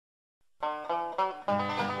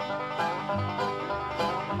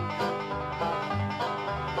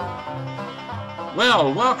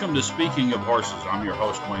Well, welcome to Speaking of Horses. I'm your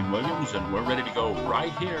host, Wayne Williams, and we're ready to go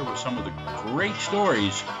right here with some of the great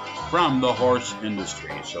stories from the horse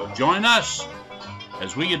industry. So join us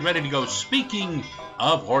as we get ready to go Speaking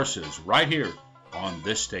of Horses right here on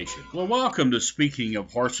this station. Well, welcome to Speaking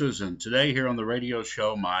of Horses, and today here on the radio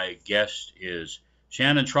show, my guest is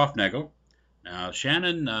Shannon Troffnagel. Now,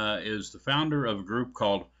 Shannon is the founder of a group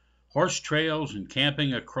called Horse Trails and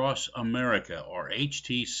Camping Across America, or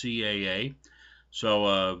HTCAA.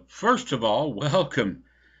 So, first of all, welcome,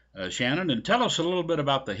 Shannon, and tell us a little bit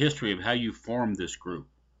about the history of how you formed this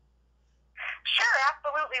group. Sure,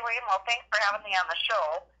 absolutely, Wayne. Well, thanks for having me on the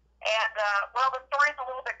show. And, the story's a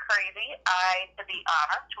little bit crazy. I, to be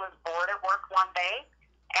honest, was bored at work one day,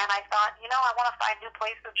 and I thought, I want to find new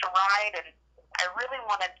places to ride, and I really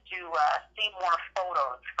wanted to see more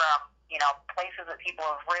photos from, places that people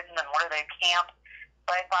have ridden and where they've camped.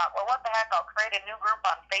 So I thought, well, what the heck, I'll create a new group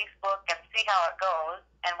on Facebook and see how it goes.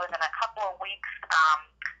 And within a couple of weeks,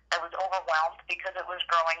 I was overwhelmed because it was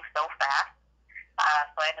growing so fast.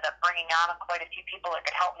 So I ended up bringing on quite a few people that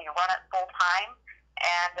could help me run it full time.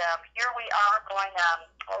 And here we are going,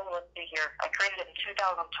 let's see here. I created it in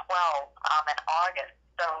 2012 in August.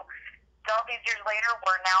 So all these years later,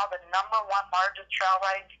 we're now the #1 largest trail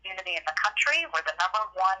riding community in the country. We're the #1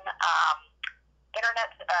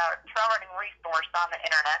 internet trail riding resource on the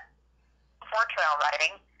internet for trail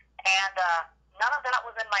riding, and none of that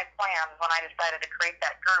was in my plans when I decided to create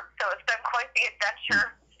that group. So it's been quite the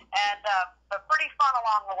adventure, and but pretty fun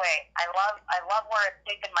along the way. I love where it's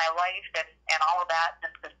taken my life and all of that,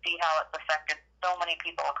 and to see how it's affected so many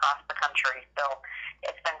people across the country. So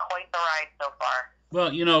it's been quite the ride so far.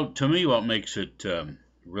 Well, to me, what makes it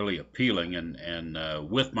really appealing, and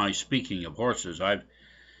with my Speaking of Horses, I've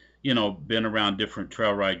been around different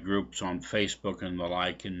trail ride groups on Facebook and the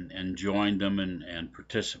like, and joined them and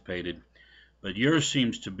participated. But yours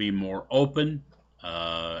seems to be more open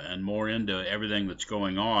and more into everything that's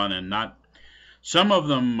going on, and not. Some of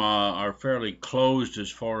them are fairly closed as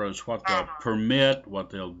far as what they'll permit, what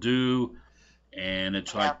they'll do, and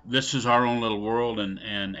it's like this is our own little world. And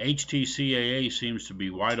HTCAA seems to be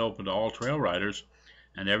wide open to all trail riders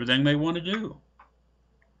and everything they want to do.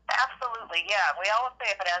 Absolutely, yeah. We always say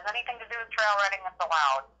if it has anything to do with trail riding, it's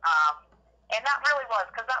allowed. And that really was,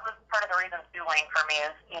 because that was part of the reason too, Wayne, for me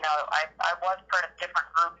is, I was part of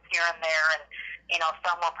different groups here and there, and,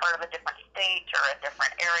 some were part of a different state or a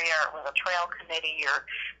different area, or it was a trail committee, or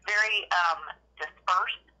very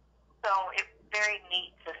dispersed. So it's very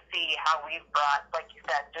neat to see how we've brought, like you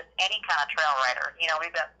said, just any kind of trail rider.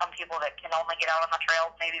 We've got some people that can only get out on the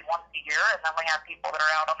trails maybe once a year, and then we have people that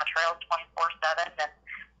are out on the trails 24/7, and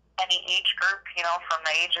any age group, from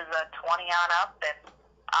the ages of 20 on up, and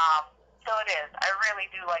so it is. I really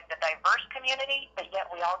do like the diverse community, but yet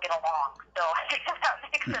we all get along, so that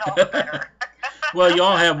makes it all better. Well, you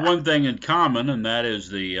all have one thing in common, and that is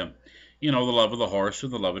the love of the horse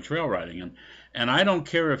and the love of trail riding, and I don't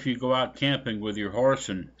care if you go out camping with your horse,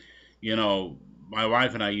 and my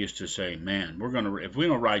wife and I used to say, man, if we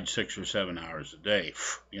don't ride 6 or 7 hours a day,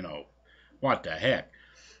 what the heck.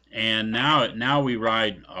 And now we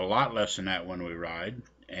ride a lot less than that when we ride.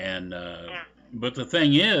 And but the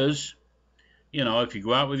thing is, if you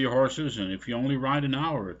go out with your horses and if you only ride an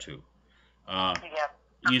hour or two,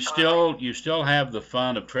 you still have the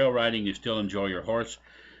fun of trail riding. You still enjoy your horse,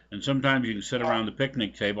 and sometimes you can sit around the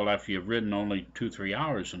picnic table after you've ridden only 2-3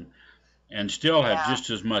 hours and still have just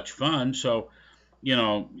as much fun. So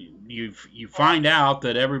you find out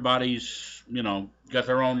that everybody's got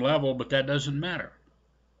their own level, but that doesn't matter.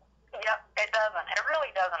 Yep, it doesn't. It really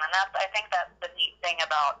doesn't. And I think that's the neat thing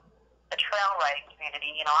about the trail riding community.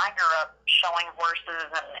 I grew up showing horses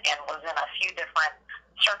and was in a few different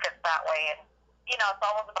circuits that way. And, it's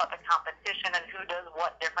always about the competition and who does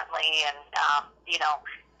what differently. And, you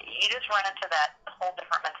just run into that whole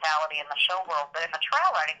different mentality in the show world. But in the trail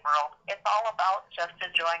riding world, it's all about just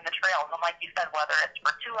enjoying the trails. And like you said, whether it's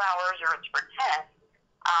for 2 hours or it's for 10,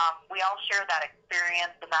 we all share that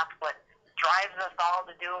experience, and that's what drives us all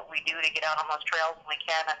to do what we do to get out on those trails when we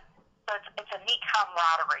can. And so it's a neat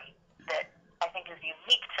camaraderie that I think is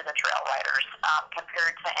unique to the trail riders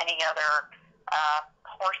compared to any other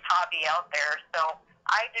horse hobby out there. So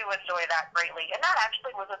I do enjoy that greatly. And that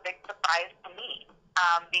actually was a big surprise to me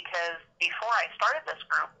because before I started this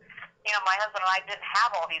group, my husband and I didn't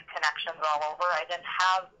have all these connections all over. I didn't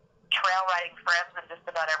have trail riding friends in just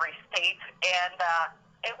about every state. And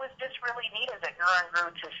it was just really neat as it grew and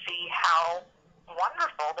grew to see how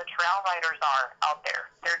wonderful the trail riders are out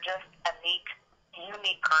there. They're just a neat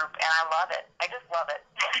unique group, and I love it. I just love it.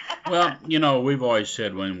 Well, you know, we've always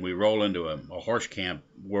said when we roll into a horse camp,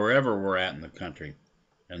 wherever we're at in the country,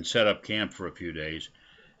 and set up camp for a few days,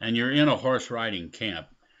 and you're in a horse riding camp,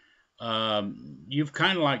 you've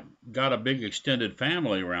kind of like got a big extended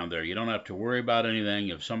family around there. You don't have to worry about anything.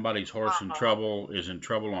 If somebody's horse is in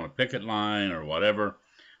trouble on a picket line or whatever,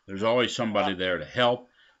 there's always somebody there to help.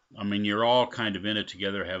 I mean, you're all kind of in it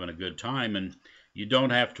together, having a good time, and you don't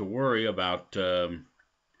have to worry about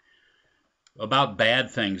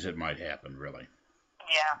bad things that might happen, really.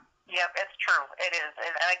 Yeah, yep, it's true. It is.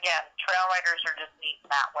 And again, trail riders are just neat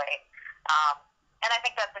in that way. And I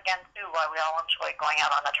think that's, again, too, why we all enjoy going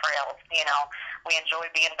out on the trails. You know, we enjoy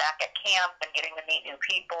being back at camp and getting to meet new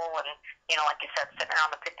people and, you know, like you said, sitting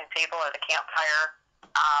around the picnic table or the campfire.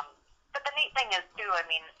 But the neat thing is, too, I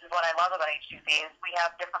mean, what I love about HTC is we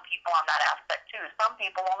have different people on that aspect, too. Some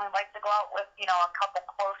people only like to go out with, you know, a couple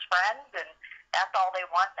close friends, and that's all they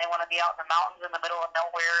want. They want to be out in the mountains in the middle of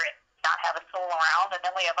nowhere and not have a soul around. And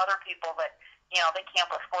then we have other people that, you know, they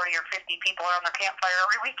camp with 40 or 50 people around their campfire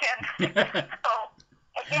every weekend. So,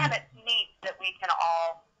 again, it's neat that we can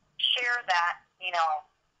all share that, you know,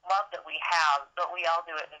 love that we have, but we all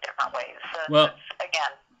do it in different ways. So, well,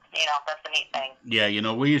 again, you know, that's the neat thing. Yeah, you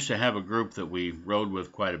know, we used to have a group that we rode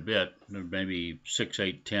with quite a bit. Maybe 6,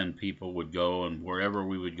 8, 10 people would go, and wherever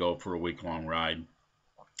we would go for a week-long ride.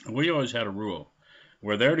 We always had a rule.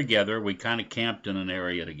 We're there together. We kind of camped in an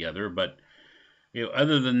area together, but you know,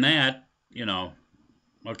 other than that, you know,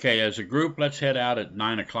 okay, as a group, let's head out at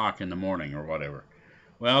 9 o'clock in the morning or whatever.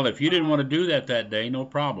 Well, if you didn't want to do that day, no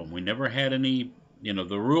problem. We never had any, you know,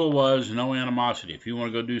 the rule was no animosity. If you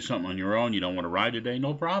want to go do something on your own, you don't want to ride today,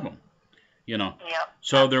 no problem. You know,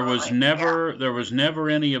 so there was never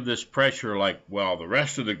any of this pressure like, well, the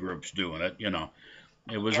rest of the group's doing it, you know.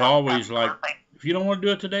 It was always like, if you don't want to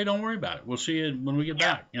do it today, don't worry about it. We'll see you when we get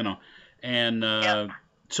back, you know. And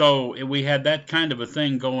so we had that kind of a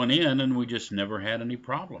thing going in, and we just never had any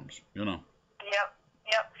problems, you know. Yep.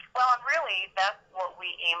 Well, and really, that's what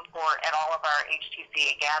we aim for at all of our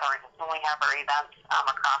HTCA gatherings when we have our events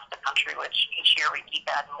across the country, which each year we keep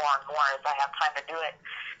adding more and more as I have time to do it.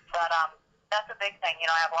 But that's a big thing.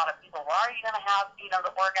 You know, I have a lot of people, well, are you going to have, you know,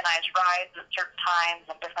 the organized rides at certain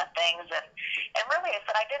times and different things? And really, I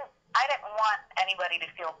said I didn't want anybody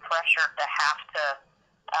to feel pressured to have to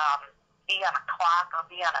be on a clock or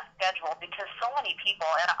be on a schedule, because so many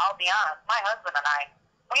people, and I'll be honest, my husband and I,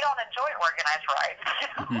 we don't enjoy organized rides.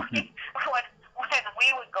 When we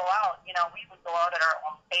would go out, you know, we would go out at our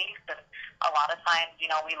own pace, and a lot of times, you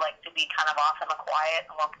know, we like to be kind of off in the quiet,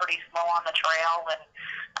 and we're pretty slow on the trail. And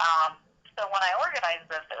so when I organized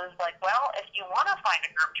this, it was like, well, if you want to find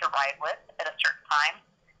a group to ride with at a certain time,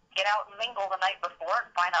 get out and mingle the night before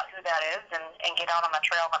and find out who that is, and get out on the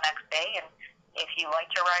trail the next day. And if you like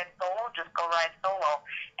to ride solo, just go ride solo.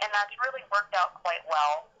 And that's really worked out quite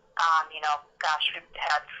well. You know, gosh, we've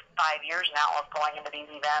had 5 years now of going into these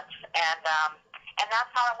events, and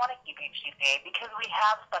that's how I want to keep HTCA, because we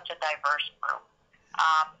have such a diverse group.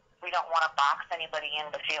 We don't want to box anybody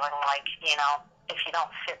into feeling like, you know, if you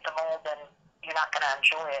don't fit the mold, then you're not going to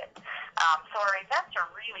enjoy it. So our events are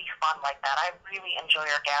really fun like that. I really enjoy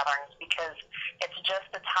our gatherings because it's just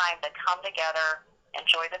a time to come together,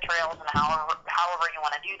 enjoy the trails, and however you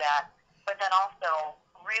want to do that, but then also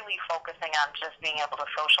really focusing on just being able to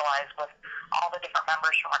socialize with all the different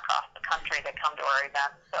members from across the country that come to our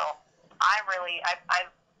events. So I greatly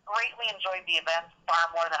enjoyed the events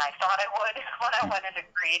far more than I thought I would when I went into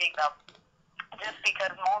creating them, just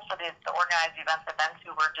because most of the organized events have been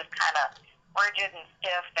to were just kind of rigid and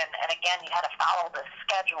stiff, and again, you had to follow the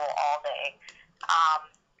schedule all day.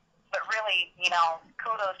 But really, you know,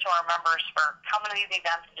 kudos to our members for coming to these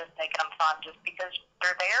events and just making them fun, just because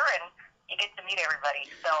they're there and you get to meet everybody.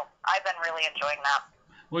 So I've been really enjoying that.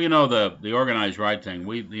 Well, you know, the organized ride thing,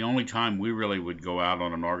 the only time we really would go out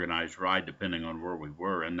on an organized ride, depending on where we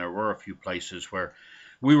were, and there were a few places where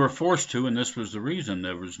we were forced to, and this was the reason.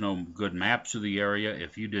 There was no good maps of the area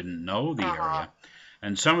if you didn't know the area.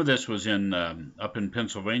 And some of this was up in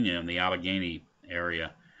Pennsylvania in the Allegheny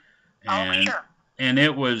area. And, sure. And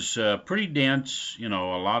it was pretty dense, you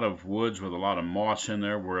know, a lot of woods with a lot of moss in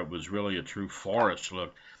there, where it was really a true forest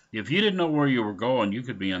look. If you didn't know where you were going, you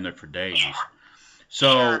could be in there for days.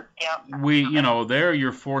 So you know, there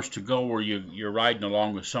you're forced to go where you're riding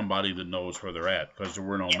along with somebody that knows where they're at, because there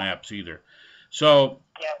were no maps either. So,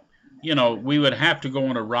 you know, we would have to go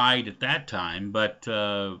on a ride at that time, but,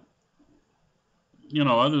 you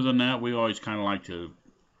know, other than that, we always kind of like to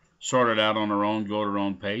sort it out on our own, go at our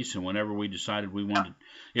own pace, and whenever we decided we wanted,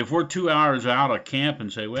 if we're 2 hours out of camp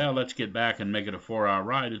and say, well, let's get back and make it a 4-hour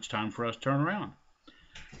ride, it's time for us to turn around.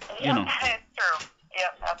 you know. It's true.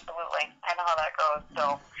 Yep, absolutely. I know how that goes.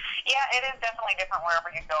 So, yeah, it is definitely different wherever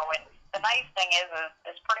you go. And the nice thing is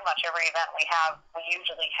pretty much every event we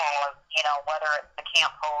usually have, you know, whether it's the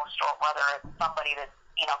camp host or whether it's somebody that's,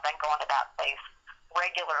 you know, been going to that place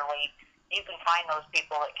regularly, you can find those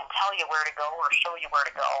people that can tell you where to go or show you where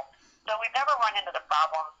to go. So we've never run into the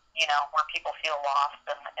problem, you know, where people feel lost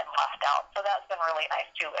and left out. So that's been really nice,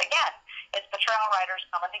 too. Again, it's the trail riders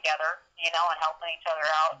coming together, you know, and helping each other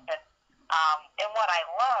out. And what I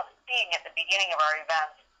love seeing at the beginning of our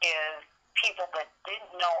events is people that didn't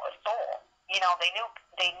know a soul. You know, they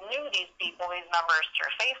knew these people, these members through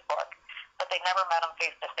Facebook, but they never met them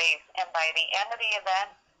face to face. And by the end of the event,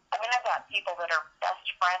 I mean, I've got people that are best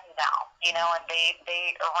friends now, you know, and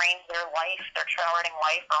they arrange their life, their trail riding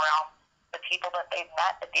life around the people that they've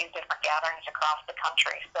met at these different gatherings across the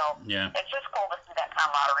country. So yeah, it's just cool to see that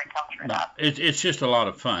camaraderie come through that. It's just a lot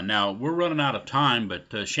of fun. Now, we're running out of time,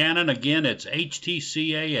 but Shannon, again, it's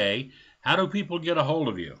HTCAA. How do people get a hold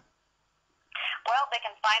of you? Well, they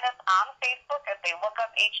can find us on Facebook if they look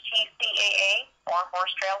up HTCAA or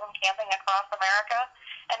Horse Trails and Camping Across America.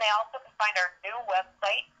 And they also can find our new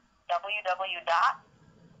website,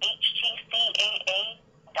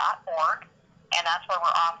 www.htcaa.org. And that's where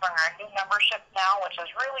we're offering our new memberships now, which is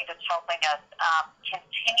really just helping us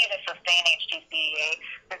continue to sustain HTCAA.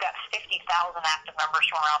 We've got 50,000 active members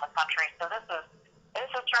from around the country. So this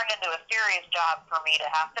has turned into a serious job for me to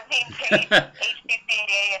have to maintain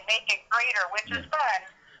HTCAA and make it greater, which is fun.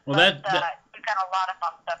 Well, we've got a lot of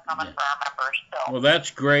fun stuff coming for our members. So. Well,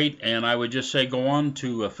 that's great, and I would just say go on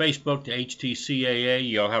to Facebook, to HTCAA.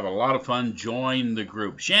 You'll have a lot of fun. Join the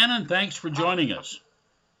group. Shannon, thanks for joining us.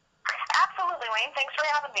 Absolutely, Wayne. Thanks for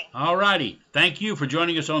having me. All righty. Thank you for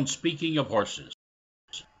joining us on Speaking of Horses.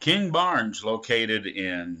 King Barns, located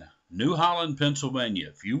in New Holland, Pennsylvania.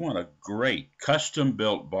 If you want a great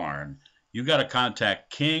custom-built barn, you've got to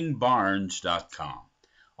contact kingbarns.com.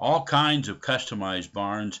 All kinds of customized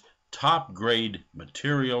barns, top-grade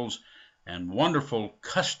materials, and wonderful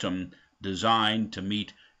custom design to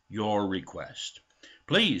meet your request.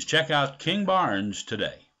 Please check out King Barns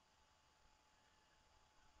today.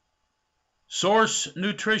 Source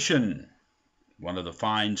Nutrition. One of the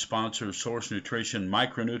fine sponsors, Source Nutrition,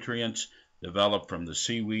 micronutrients developed from the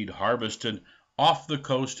seaweed harvested off the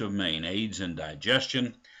coast of Maine, aids in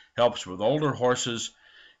digestion, helps with older horses,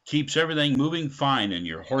 keeps everything moving fine in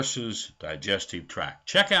your horse's digestive tract.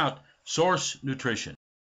 Check out Source Nutrition.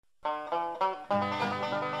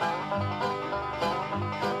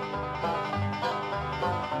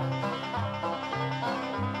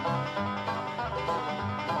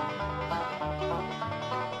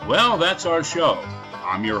 Well, that's our show.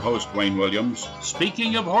 I'm your host, Wayne Williams.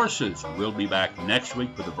 Speaking of Horses, we'll be back next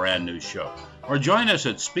week with a brand new show. Or join us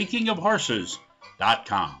at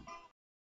speakingofhorses.com.